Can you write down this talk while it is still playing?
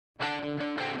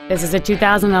This is a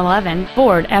 2011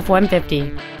 Ford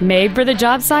F-150, made for the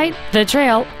job site, the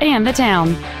trail, and the town.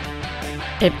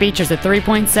 It features a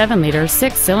 3.7-liter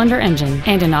six-cylinder engine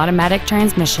and an automatic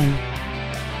transmission.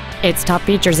 Its top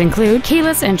features include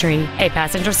keyless entry, a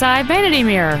passenger side vanity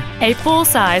mirror, a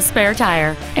full-size spare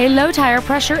tire, a low tire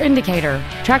pressure indicator,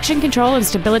 traction control and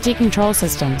stability control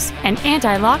systems, an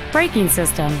anti-lock braking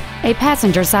system, a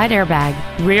passenger side airbag,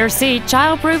 rear seat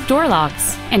child-proof door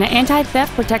locks, and an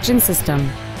anti-theft protection system.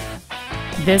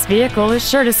 This vehicle is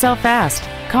sure to sell fast.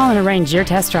 Call and arrange your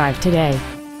test drive today.